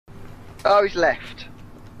Oh, he's left.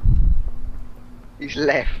 He's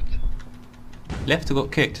left. Left or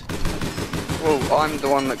got kicked? Well, I'm the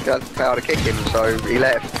one that got power to kick him, so he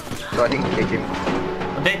left. So I didn't kick him.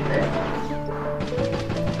 I'm dead.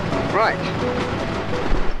 Right.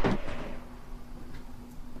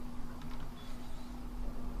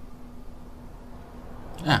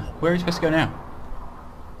 Ah, where are you supposed to go now?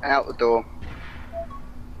 Out the door.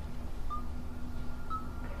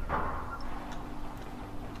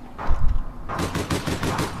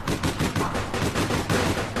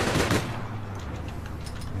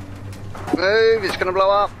 Move, it's gonna blow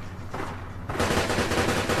up.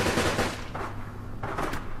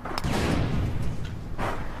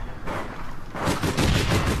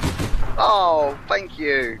 Oh, thank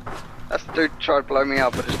you. That's the dude tried to blow me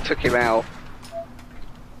up, I just took him out.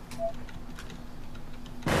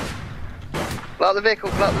 Blow up the vehicle,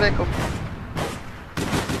 blow up the vehicle.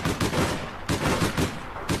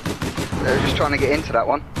 They were just trying to get into that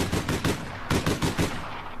one.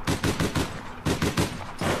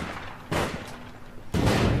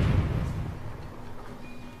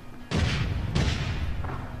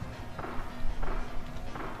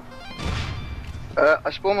 I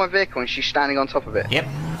spawned my vehicle and she's standing on top of it. Yep.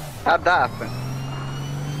 How'd that happen?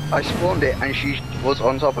 I spawned it and she was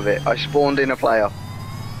on top of it. I spawned in a player.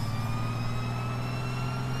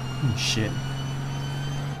 Oh, shit.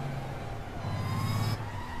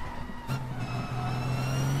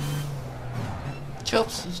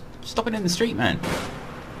 Chops, stop it in the street, man.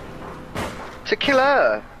 To kill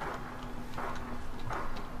her!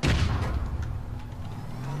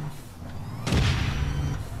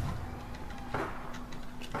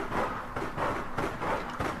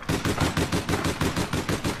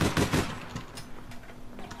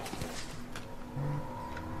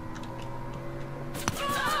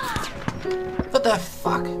 What the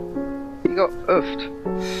fuck? You got oofed.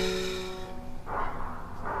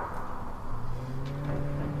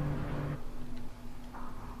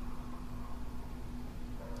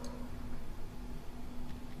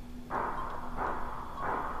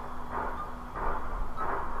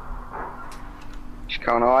 She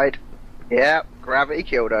can't hide. Yep, gravity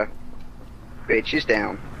killed her. Bitch is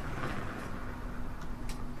down.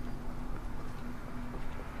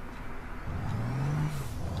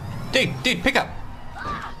 Dude, pick up!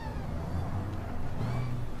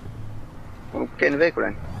 Well, get in the vehicle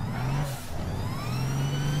then.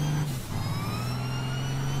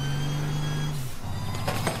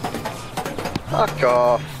 Fuck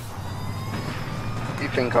off. You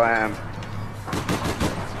think I am?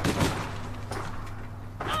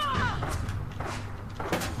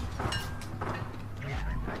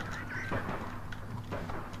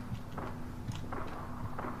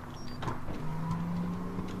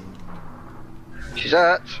 She's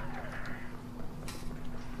hurt.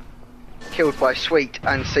 Killed by sweet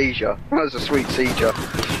and seizure. That was a sweet seizure.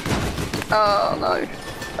 Oh no.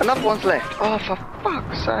 Another one's left. Oh, for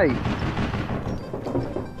fuck's sake.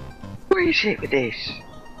 Where is it with this?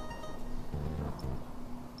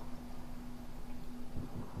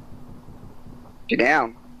 She's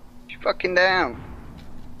down. She's fucking down.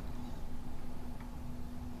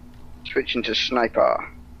 Switching to sniper.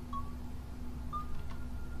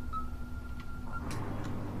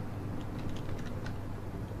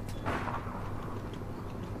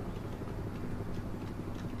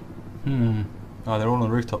 Oh, they're all on the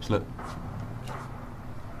rooftops, look.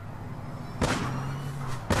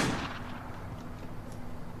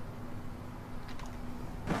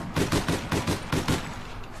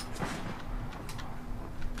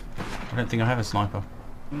 I don't think I have a sniper.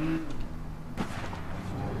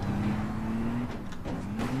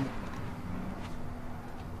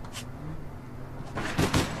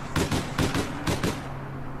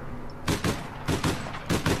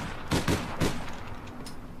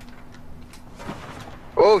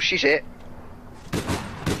 Oh, she's hit.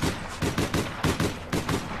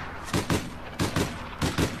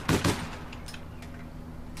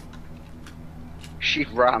 She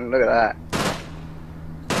ran, look at that.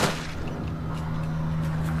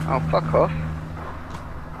 Oh, fuck off.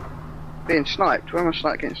 Being sniped. Where am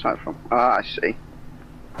I getting sniped from? Ah, I see.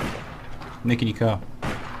 Nick in your car.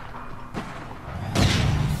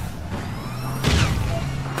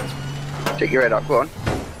 Take your head up, go on.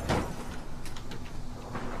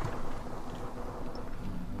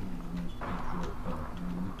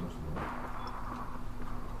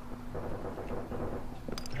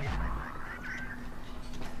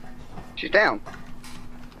 She's down.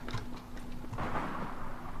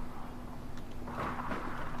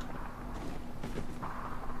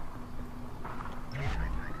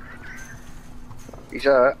 He's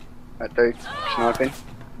hurt. That dude sniping.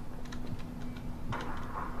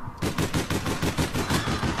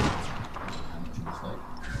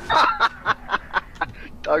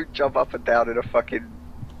 jump up and down in a fucking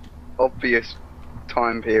obvious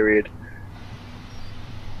time period.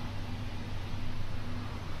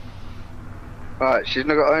 Right, she's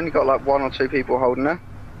only got like 1 or 2 people holding her.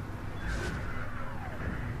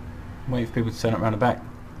 Wait for people to turn up around the back.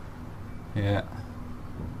 Yeah.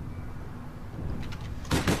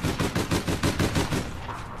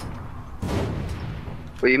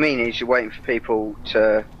 What you mean is you're waiting for people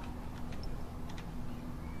to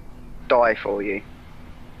die for you,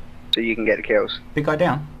 so you can get the kills. Big guy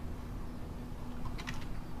down.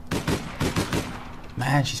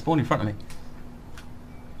 Man, she spawned in front of me.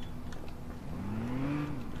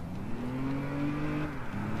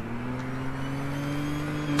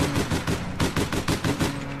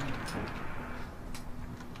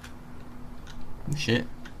 Oh, shit.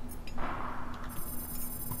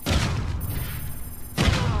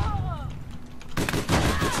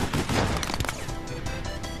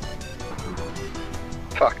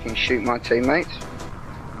 Fucking shoot my teammates.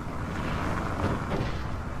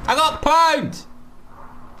 I got pwned!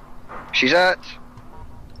 She's hurt.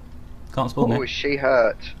 Can't spawn Oh, there. is she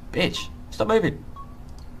hurt? Bitch, stop moving.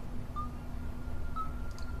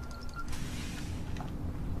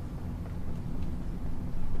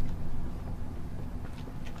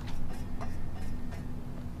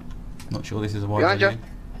 Not sure this is a wide Behind idea.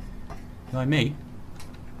 No, me?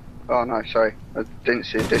 Oh no, sorry. I didn't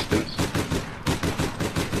see a distance.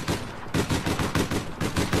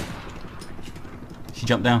 She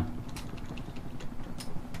jumped down.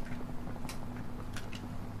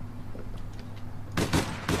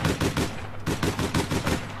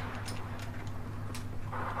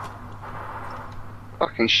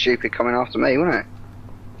 Fucking stupid coming after me, wasn't it?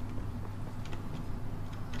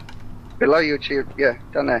 Below you, yeah,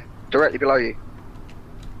 down there. Directly below you.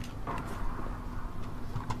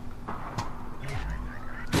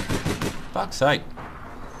 Fuck's sake.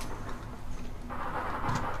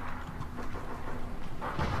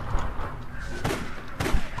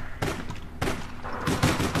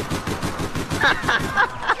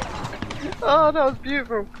 Oh, that was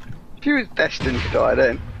beautiful. She was destined to die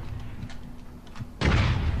then.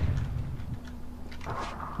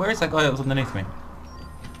 Where is that guy that was underneath me?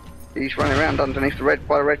 He's running around underneath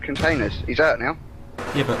by the red containers. He's out now.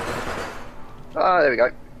 Yeah, but... Oh, there we go.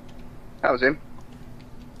 That was him.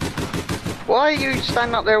 Why are you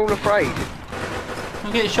standing up there all afraid?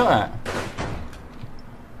 I'm getting shot at.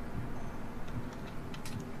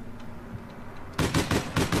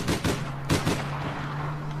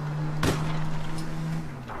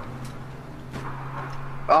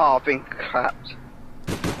 Oh, I've been clapped.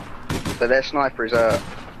 So their sniper is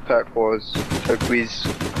turquoise.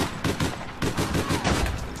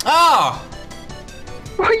 Ah!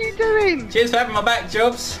 What are you doing? Cheers for having my back,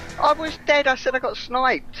 Jobs. I was dead. I said I got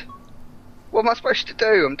sniped. What am I supposed to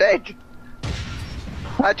do? I'm dead.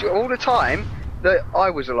 All the time that I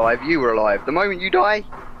was alive, you were alive. The moment you die,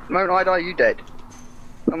 the moment I die, you dead.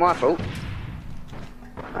 Not my fault.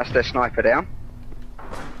 That's their sniper down.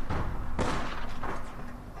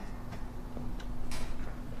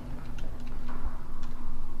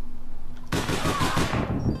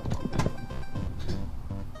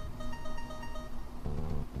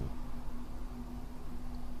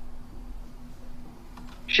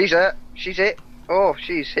 She's hurt. She's hit. Oh,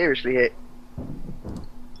 she's seriously hit.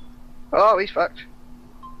 Oh, he's fucked.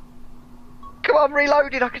 Come on,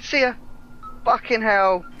 reloaded. I can see her. Fucking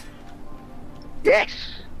hell. Yes.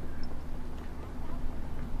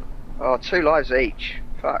 Oh, 2 lives each.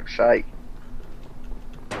 Fuck's sake.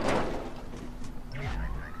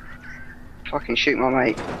 Fucking shoot my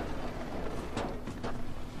mate.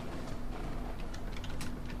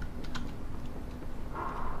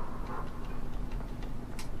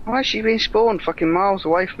 Why is she being spawned fucking miles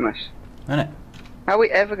away from us? Isn't it? How are we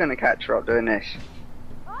ever going to catch her up doing this?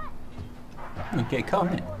 Oh, get a car,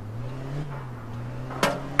 innit?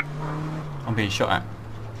 I'm being shot at.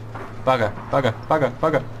 Bugger, bugger, bugger,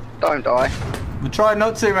 bugger. Don't die. I'm trying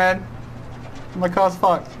not to, man. My car's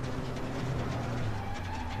fucked.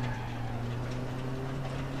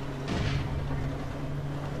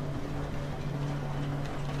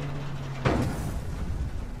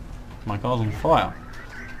 My car's on fire.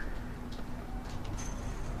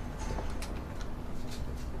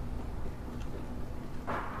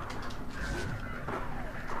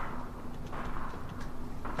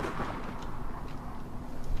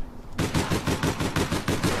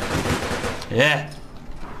 Yeah.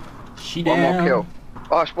 She down. One more kill.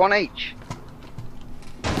 Oh, it's 1 each.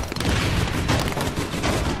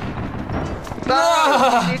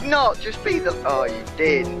 No, you did not just be the... Oh, you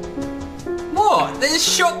did. What? What? This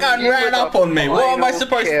shotgun ran up on me. What am I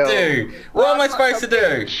supposed to do? What am I supposed to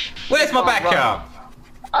do? Where's my backup?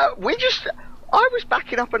 I was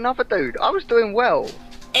backing up another dude. I was doing well.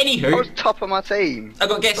 Anywho. I was top of my team. I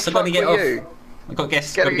got guests. I got to get off. I got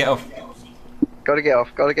guests. Got to get off. Gotta get off.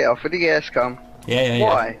 Gotta get off. When the guests come. Yeah.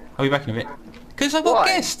 Why? I'll be back in a bit. Because I've got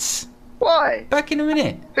guests. Why? Back in a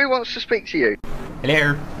minute. Who wants to speak to you?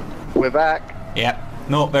 Hello. We're back. Yep.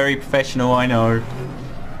 Not very professional, I know.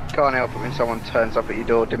 Can't help it when someone turns up at your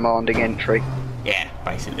door demanding entry. Yeah,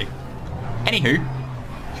 basically. Anywho,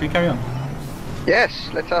 should we carry on? Yes,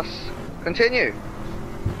 let us continue.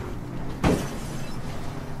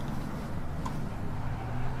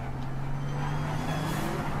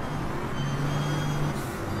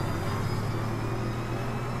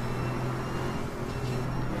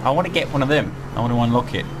 I want to get one of them. I want to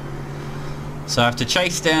unlock it. So I have to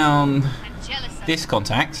chase down this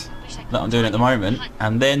contact that I'm doing at the moment,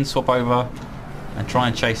 and then swap over and try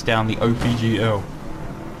and chase down the OPGL.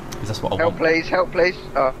 Because that's what I want. Help please.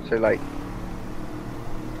 Oh, too late.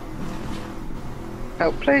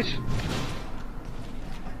 Help please.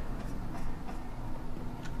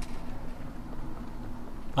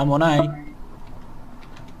 I'm on A.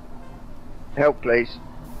 Help please.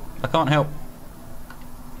 I can't help.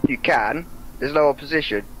 You can. There's no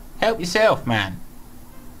opposition. Help yourself, man.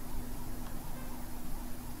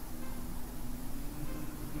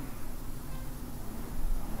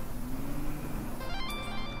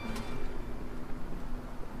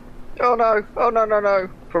 Oh no! Oh no!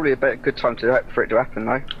 Probably a good time for it to happen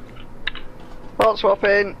though. Part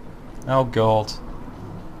swapping. Oh god.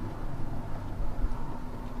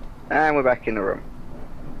 And we're back in the room.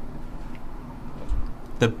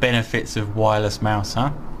 The benefits of wireless mouse,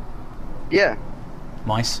 huh? Yeah.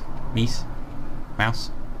 Mice. Meese. Mouse.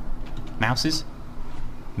 Mouses.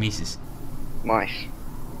 Mises. Mice.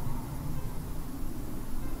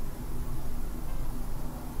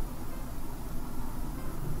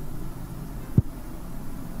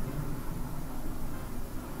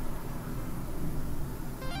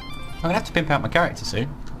 I'm gonna have to pimp out my character soon.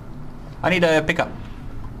 I need a pickup.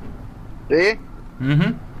 Do you?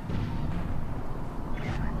 Mm-hmm.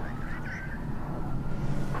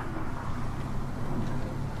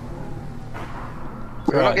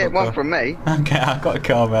 You're not getting one from me. Okay, I've got a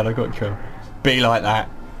car, man. I've got a car. Be like that.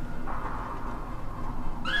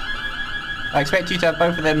 I expect you to have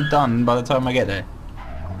both of them done by the time I get there.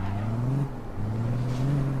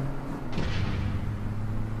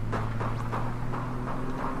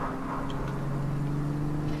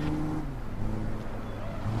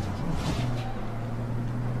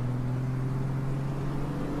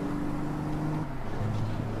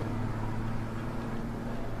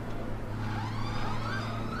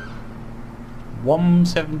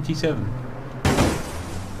 $177.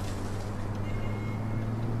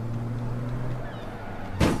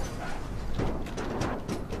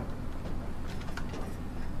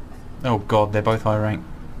 Oh god, they're both high rank.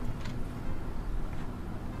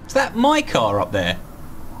 Is that my car up there?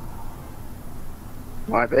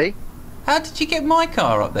 Might be. How did you get my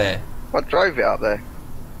car up there? I drove it up there.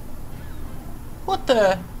 What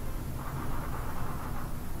the?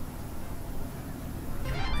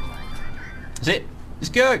 That's it. Let's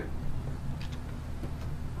go.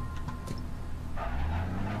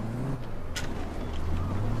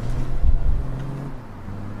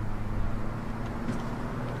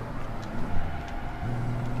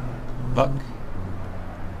 Fuck.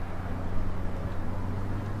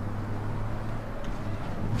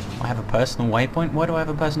 I have a personal waypoint? Why do I have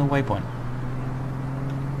a personal waypoint?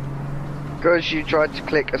 Because you tried to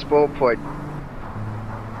click a spawn point.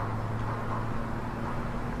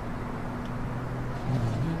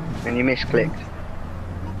 And you misclicked.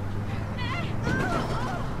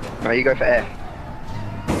 No, you go for F.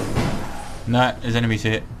 No, there's enemies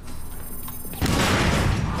here.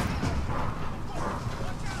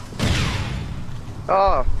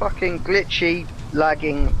 Oh, fucking glitchy,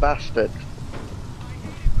 lagging bastard.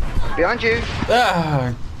 Behind you!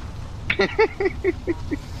 Ah!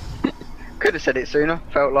 Could have said it sooner,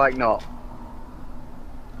 felt like not.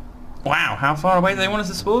 Wow, how far away do they want us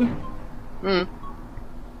to spawn? Hmm.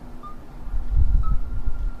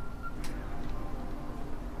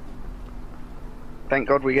 Thank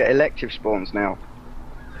God we get elective spawns now.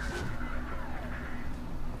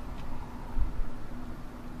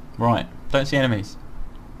 Right, don't see enemies.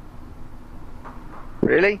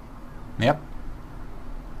 Really? Yep.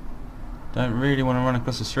 Don't really want to run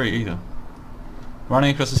across the street either.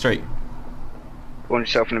 Running across the street. Found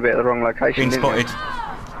yourself in a bit of the wrong location. Being spotted.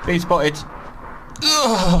 Being spotted.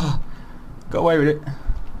 Ugh. Got away with it.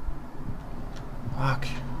 Fuck.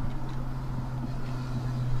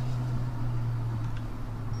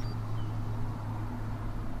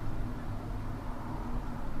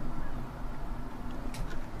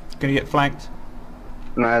 Gonna get flanked.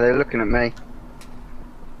 No, they're looking at me.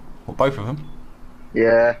 What, both of them?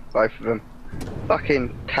 Yeah, both of them.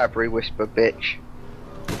 Fucking Cadbury Whisper bitch.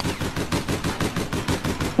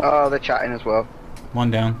 Oh, they're chatting as well.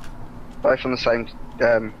 One down. Both on the same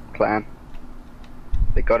clan.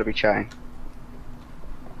 They gotta be chatting.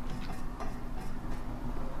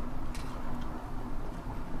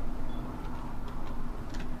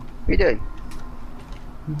 What are you doing?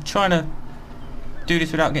 I'm trying to do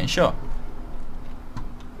this without getting shot.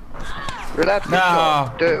 You're allowed to get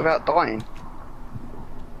shot. Do it without dying.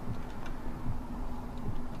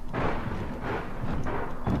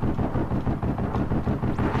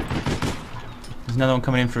 There's another one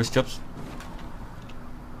coming in for us, Jobs.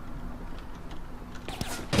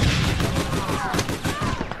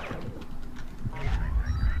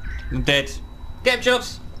 I'm dead. Get him,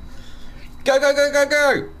 Jobs! Go, go, go, go,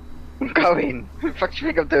 go! I'm going. What the fuck do you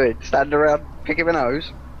think I'm doing? Stand around, pick him a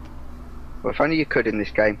nose? Well, if only you could in this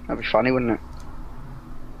game. That'd be funny, wouldn't it?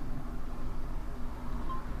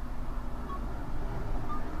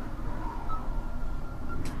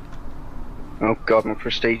 Oh god, my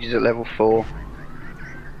prestige is at level 4.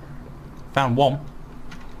 Found one.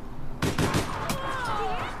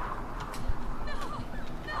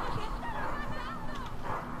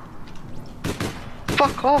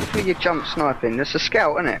 Fuck off with your jump sniping. That's a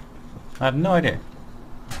scout, isn't it? I have no idea.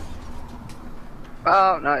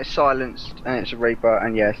 Oh no, it's silenced and it's a Reaper,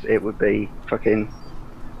 and yes, it would be fucking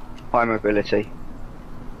high mobility.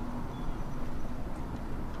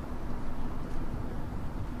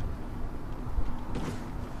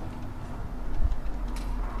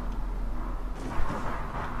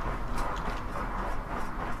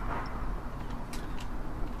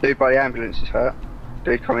 Dude by the ambulance is hurt.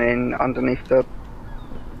 Dude coming in underneath the...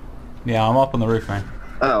 Yeah, I'm up on the roof, man.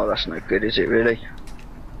 Oh, that's no good, is it really?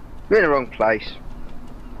 You're in the wrong place.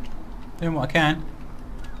 Doing what I can.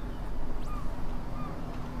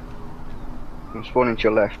 I'm spawning to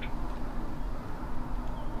your left.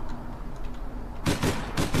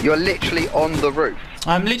 You're literally on the roof.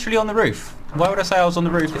 I'm literally on the roof. Why would I say I was on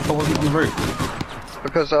the roof if I wasn't on the roof?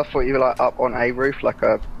 Because I thought you were like up on a roof, like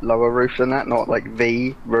a lower roof than that, not like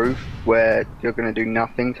the roof where you're going to do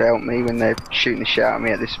nothing to help me when they're shooting the shit out of me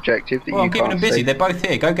at this objective that Well, you I'm keeping can't them busy. see. They're both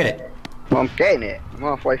here. Go get it. Well, I'm getting it. I'm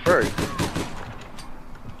halfway through.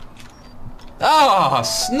 Ah,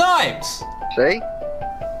 snipes! See?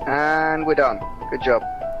 And we're done. Good job.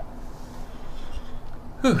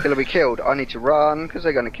 Gonna be killed. I need to run because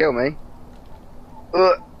they're going to kill me.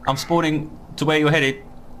 I'm spawning to where you're headed.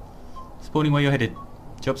 Spawning where you're headed.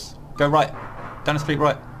 Jobs. Go right. Down the street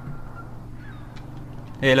right.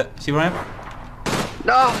 Here, look. See where I am?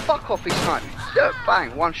 No, fuck off, he sniped. Yeah,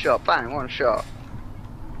 bang, one shot, bang, one shot.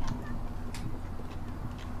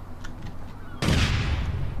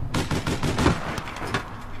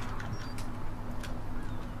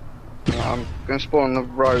 I'm gonna spawn on the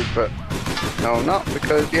road, but no, I'm not,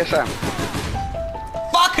 because yes, I am.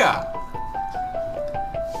 Fucker!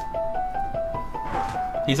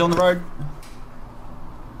 He's on the road.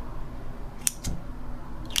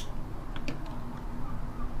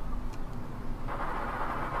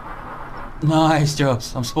 Nice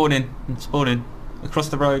Jobs. I'm spawning. I'm spawning. Across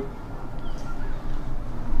the road.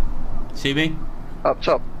 See me? Up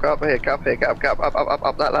top, go up here, go up here, go up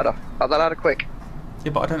that ladder. Up that ladder quick.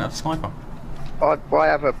 Yeah, but I don't have a sniper. I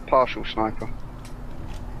have a partial sniper.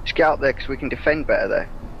 Just get up there because we can defend better there.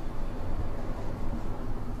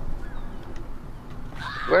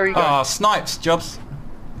 Where are you going? Ah, snipes, Jobs.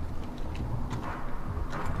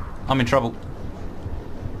 I'm in trouble.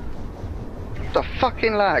 The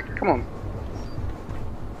fucking lag, come on.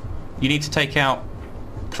 You need to take out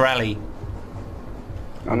Crowley.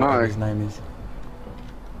 I know. Whatever his name is.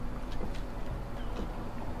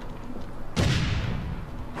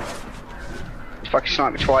 Fucking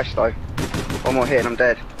sniped me twice though. One more hit and I'm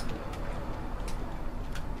dead.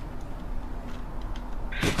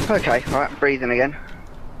 Okay, right, breathing again.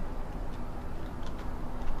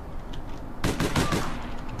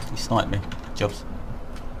 He sniped me. Jobs.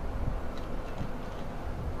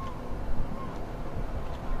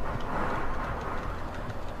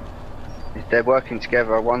 They're working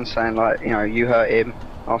together. One's saying like, you know, you hurt him,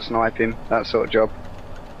 I'll snipe him, that sort of job.